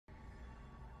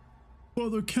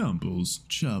Father Campbell's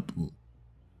chapel.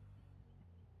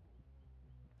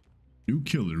 New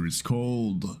killer is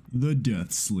called the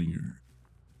Deathslinger.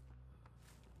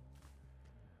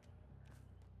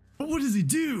 But what does he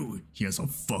do? He has a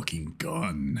fucking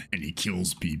gun and he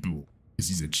kills people because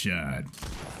he's a Chad.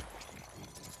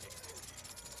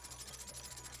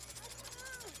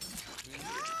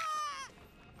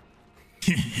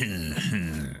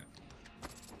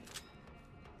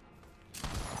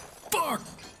 Fuck!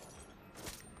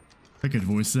 I could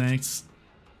voice acts.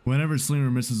 Whenever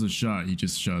Slinger misses a shot, he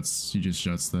just shuts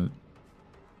that.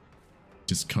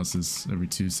 Just cusses every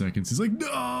 2 seconds. He's like,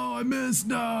 no, I missed,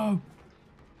 no!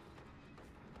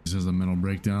 He has a mental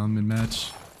breakdown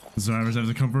mid-match. The survivors have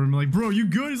to come for him like, bro, you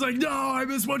good? He's like, no, I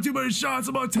missed one too many shots,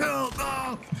 I'm on tilt,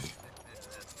 no!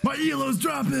 My elo's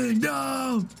dropping,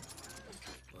 no!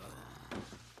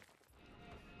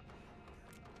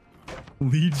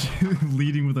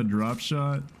 Leading with a drop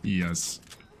shot? Yes.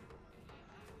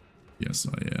 Yes,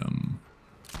 I am.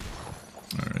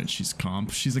 Alright, she's comp.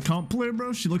 She's a comp player,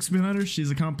 bro. She looks behind her. She's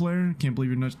a comp player. Can't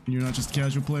believe you're not just a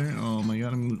casual player. Oh my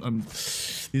god, I'm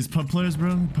these pub players,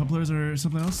 bro. Pub players are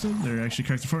something else, dude. They're actually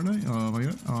cracked to Fortnite. Oh my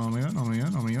god. Oh my god. Oh my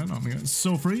god. Oh my god. Oh my god. It's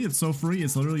so free. It's so free.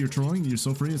 It's literally you're trolling. You're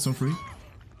so free. It's so free.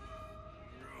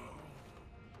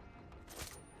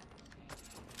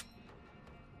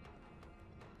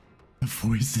 The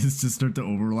voices just start to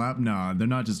overlap. Nah, they're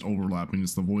not just overlapping.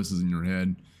 It's the voices in your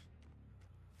head.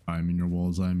 I'm in your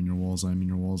walls, I'm in your walls, I'm in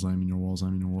your walls, I'm in your walls,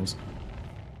 I'm in your walls.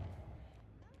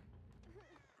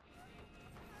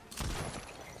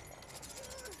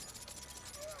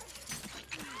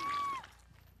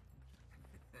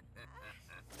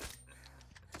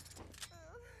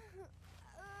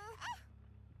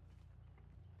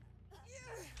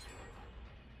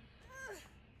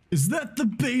 Is that the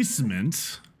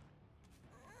basement?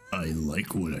 I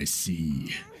like what I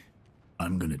see.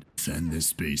 I'm gonna defend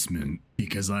this basement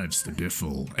because I have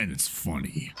Stabiffle and it's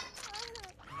funny.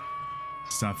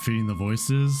 Stop feeding the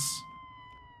voices?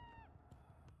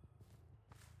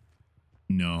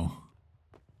 No.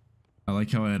 I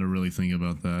like how I had to really think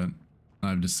about that.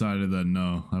 I've decided that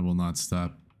no, I will not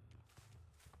stop.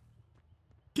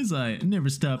 Because I never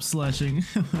stop slashing.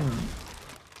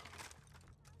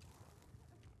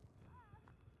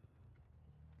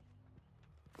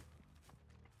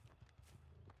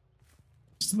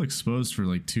 Still exposed for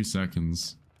like 2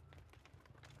 seconds.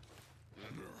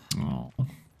 Oh.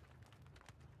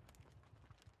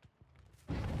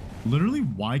 Literally,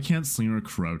 why can't Slinger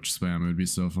crouch spam? It would be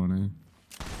so funny.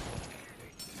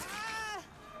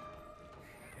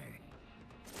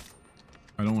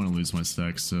 I don't want to lose my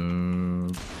stack, so...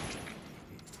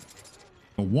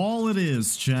 A wall it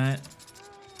is, chat.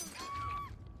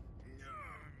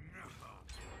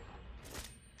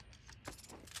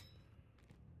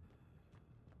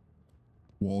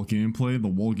 Wall gameplay? The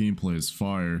wall gameplay is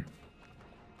fire.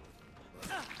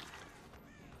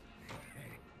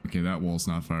 Okay, that wall's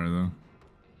not fire though.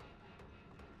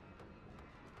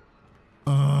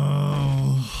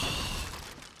 Oh,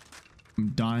 I'm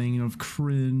dying of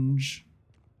cringe.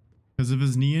 Because of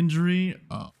his knee injury?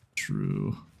 Oh,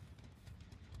 true.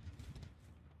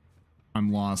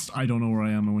 I'm lost. I don't know where I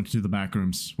am. I went to the back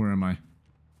rooms. Where am I?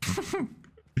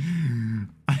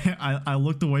 I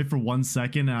looked away for 1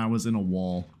 second and I was in a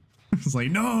wall. I was like,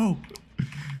 no!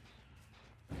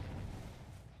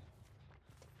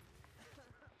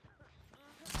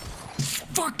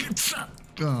 Fuck it!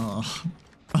 Oh,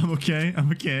 I'm okay.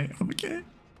 I'm okay. I'm okay.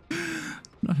 I'm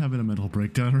not having a mental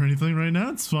breakdown or anything right now.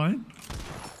 It's fine.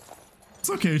 It's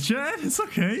okay, Chad. It's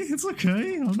okay. It's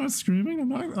okay. I'm not screaming. I'm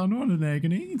not in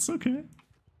agony. It's okay.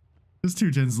 There's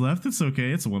 2 gens left. It's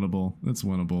okay. It's winnable. It's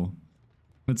winnable.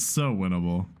 It's so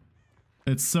winnable.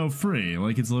 It's so free.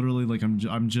 Like it's literally like I'm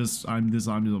just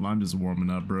warming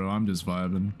up, bro. I'm just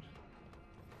vibing.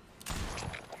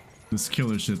 This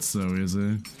killer shit's so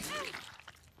easy.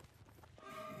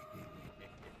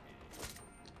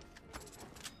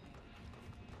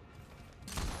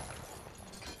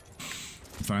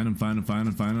 I'm fine.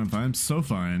 I'm so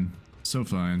fine. So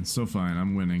fine. So fine.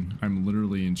 I'm winning. I'm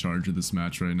literally in charge of this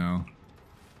match right now.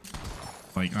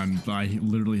 Like I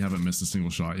literally haven't missed a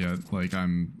single shot yet. Like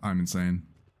I'm insane.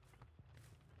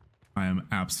 I am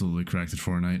absolutely cracked at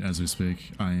Fortnite as we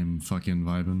speak. I am fucking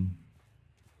vibing.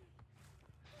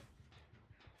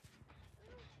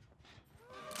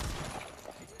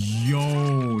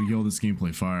 Yo, this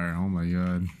gameplay fire. Oh my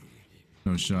god.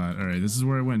 No shot. Alright, this is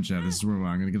where I went, chat. This is where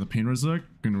I'm gonna get the pain resurrect,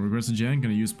 gonna regress the gen,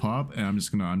 gonna use pop, and I'm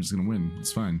just gonna win.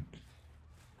 It's fine.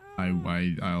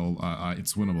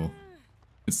 It's winnable.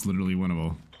 It's literally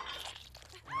winnable.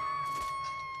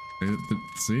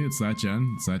 See, it's that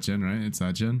gen. It's that gen, right? It's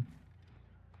that gen.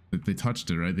 They touched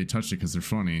it, right? They touched it because they're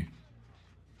funny.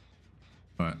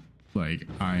 But like,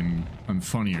 I'm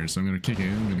funnier, so I'm gonna kick it.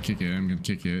 I'm gonna kick it. I'm gonna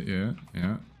kick it. Yeah,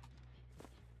 yeah.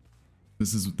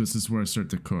 This is where I start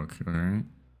to cook. All right.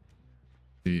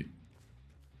 See,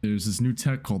 there's this new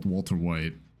tech called Walter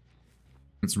White.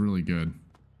 It's really good.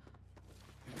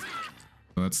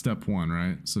 So that's step one,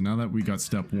 right? So now that we got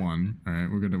step one, all right,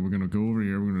 we're gonna go over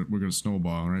here. We're gonna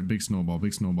snowball, all right? Big snowball,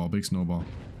 big snowball, big snowball.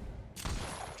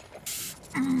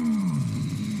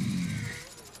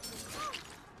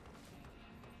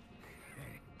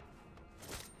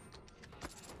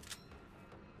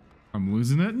 I'm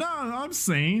losing it. No, I'm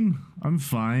sane. I'm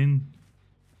fine.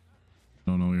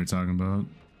 Don't know what you're talking about.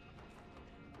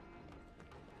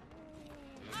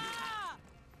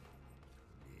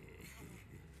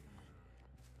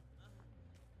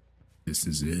 This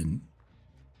is it.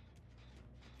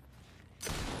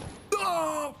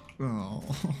 Oh! Oh.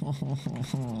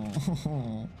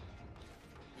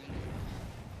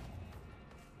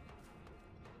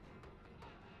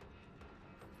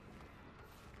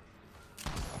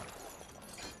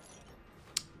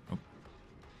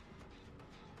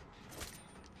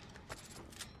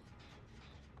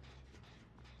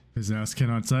 His ass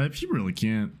cannot type. He really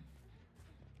can't.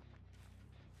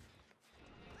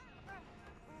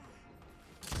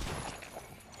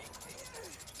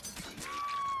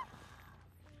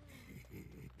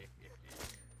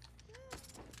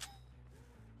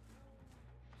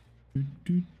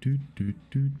 Do.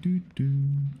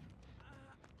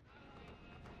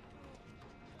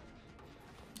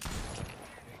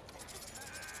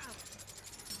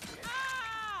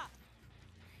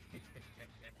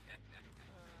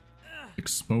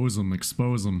 Expose him,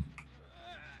 expose him.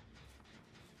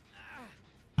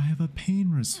 I have a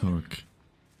painless hook.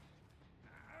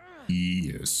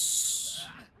 Yes.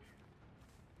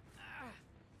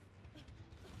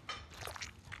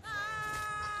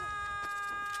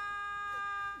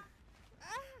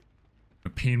 A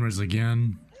painless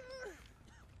again.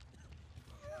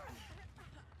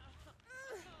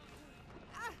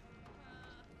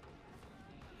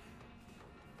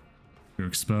 You're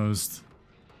exposed.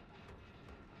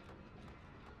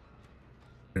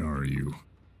 Where are you?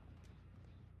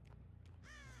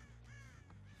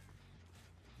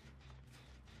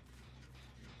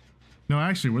 No,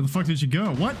 actually, where the fuck did you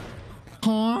go? What?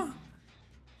 Huh?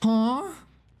 Huh?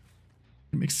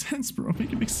 It makes sense, bro.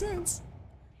 Make it make sense.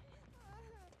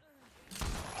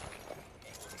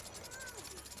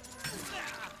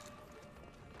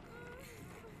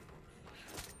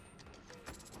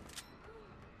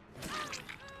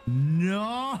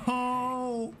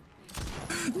 No!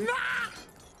 No!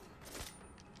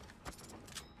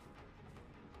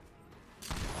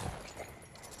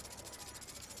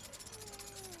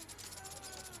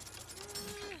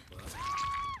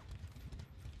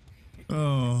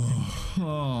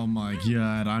 Oh my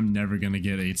god, I'm never gonna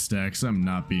get 8 stacks. I'm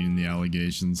not beating the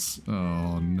allegations.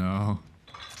 Oh no.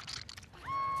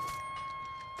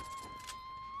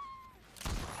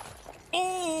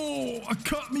 Oh,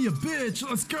 cut me a bitch.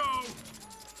 Let's go.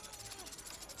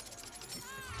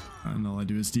 And all I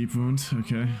do is deep wound.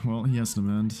 Okay, well, he has to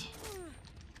mend.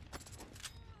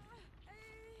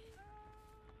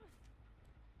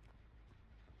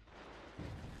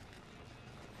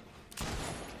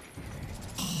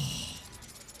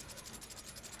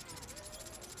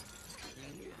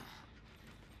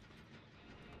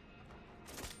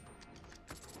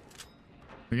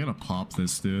 I gotta pop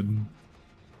this, dude.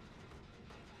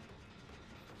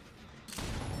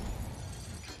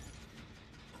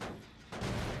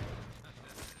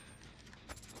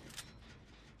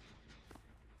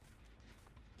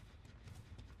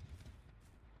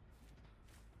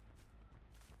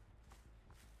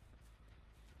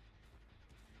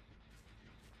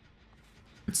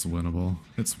 It's winnable.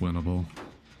 It's winnable.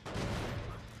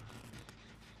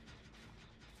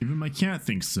 Even my cat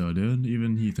thinks so, dude.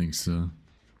 Even he thinks so.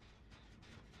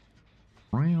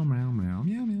 Meow, meow, meow,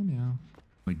 meow, meow, meow.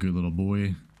 My good little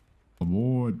boy.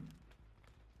 Aboard.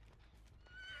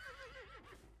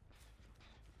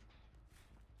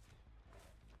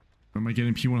 Am I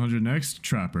getting P100 next?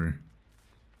 Trapper.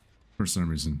 For some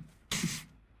reason.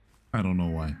 I don't know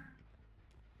why.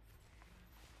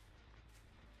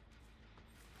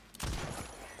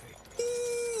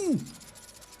 Ooh!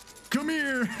 Come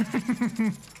here!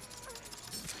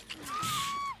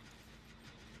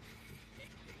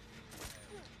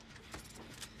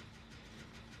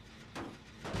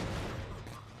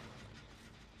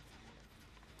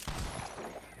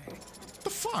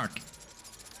 Fuck.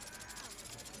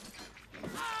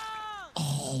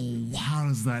 Oh, how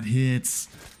does that hit?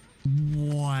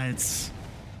 What?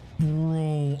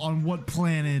 Bro, on what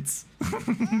planet?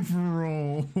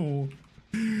 Bro.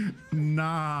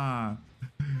 Nah.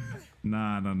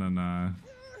 Nah.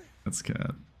 That's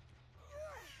cat.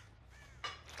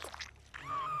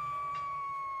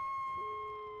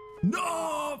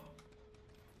 No!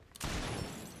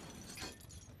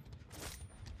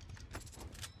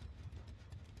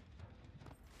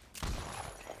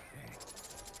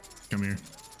 Come here.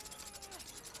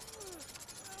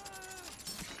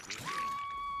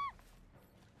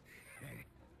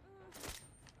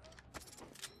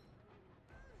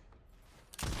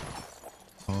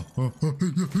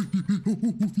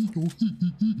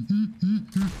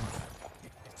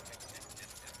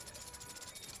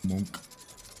 Monk.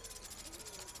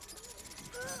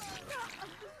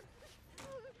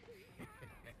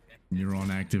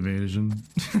 Neuron activation.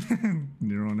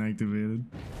 Neuron activated.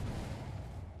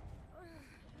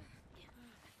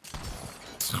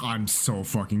 I'm so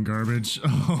fucking garbage.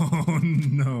 Oh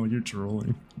no, you're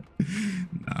trolling.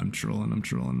 Nah, I'm trolling.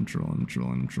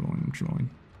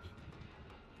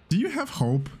 Do you have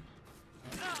hope?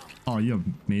 Oh, you have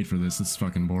made for this. It's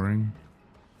fucking boring.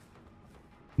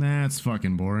 Nah, it's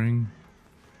fucking boring.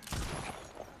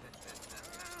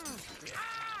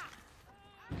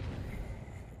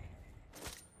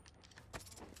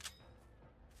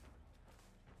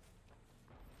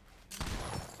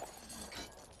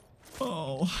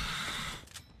 Oh.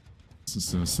 This is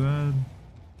so sad.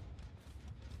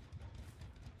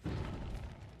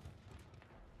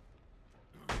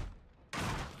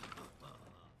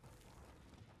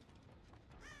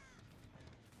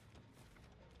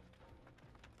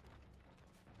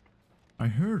 I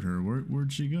heard her.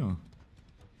 Where'd she go?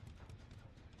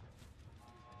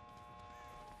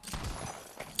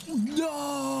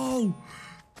 No!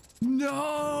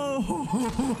 No!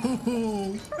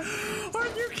 Are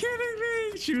you kidding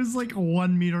me? She was like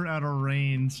 1 meter out of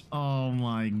range. Oh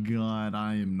my god.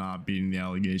 I am not beating the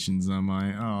allegations, am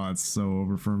I? Oh, it's so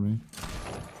over for me.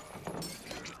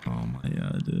 Oh my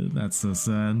god, dude. That's so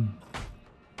sad.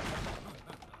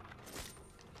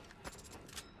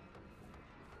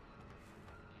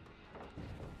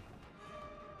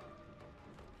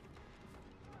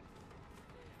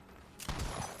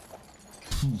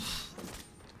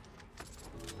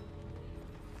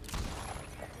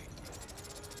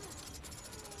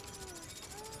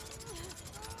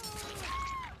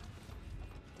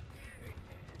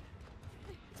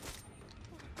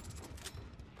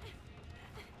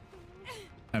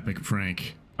 Epic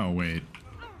prank. Oh wait,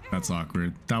 that's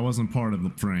awkward. That wasn't part of the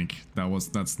prank.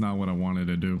 That's not what I wanted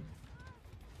to do.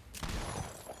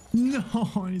 No,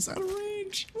 he's out of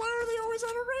range. Why are they always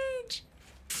out of range?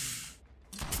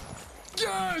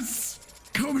 Yes!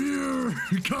 Come here!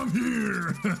 Come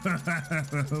here!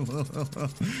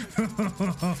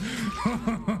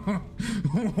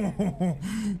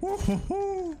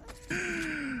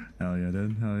 Hell yeah,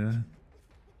 dude. Hell yeah.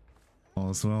 All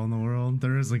is well in the world.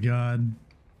 There is a God.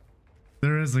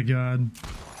 There is a God.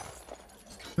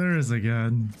 There is a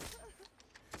God.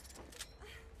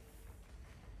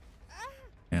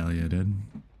 Hell yeah, dude.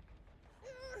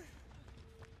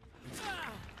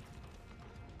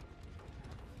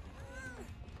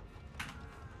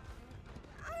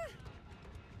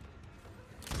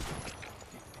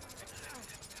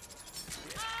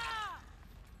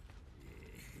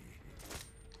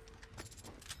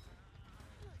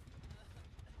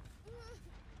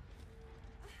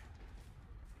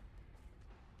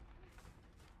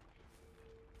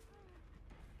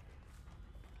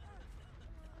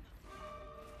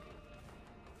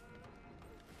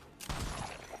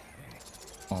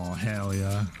 Oh, hell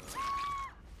yeah.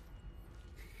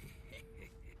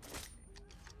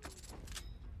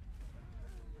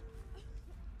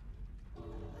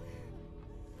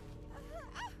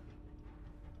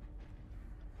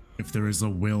 If there is a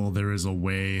will, there is a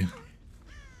way.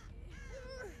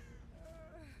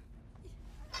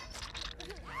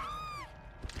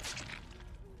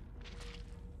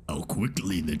 How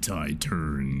quickly the tide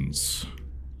turns.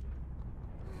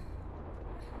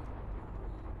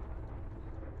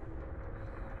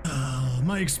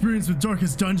 My experience with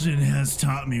Darkest Dungeon has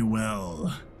taught me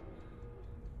well.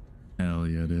 Hell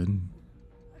yeah, dude.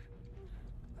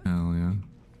 Hell yeah.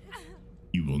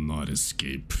 You will not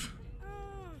escape.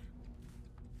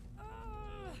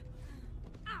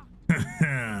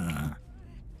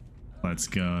 Let's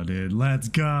go, dude. Let's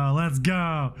go. Let's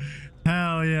go.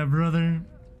 Hell yeah, brother.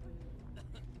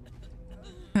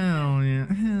 Hell yeah.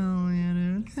 Hell yeah,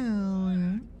 dude. Hell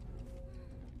yeah.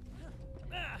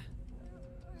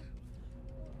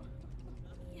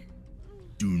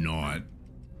 Do not.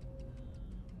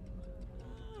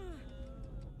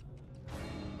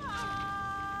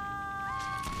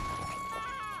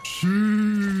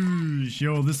 Sheesh.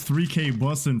 Yo, this 3K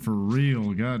bussin' for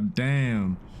real. God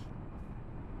damn.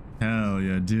 Hell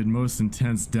yeah, dude. Most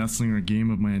intense Deathslinger game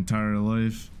of my entire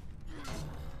life.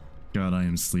 God, I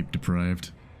am sleep deprived.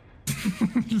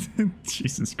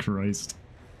 Jesus Christ.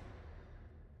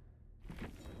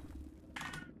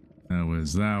 That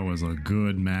was a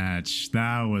good match.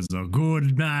 That was a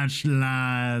good match,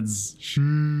 lads.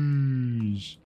 Sheesh.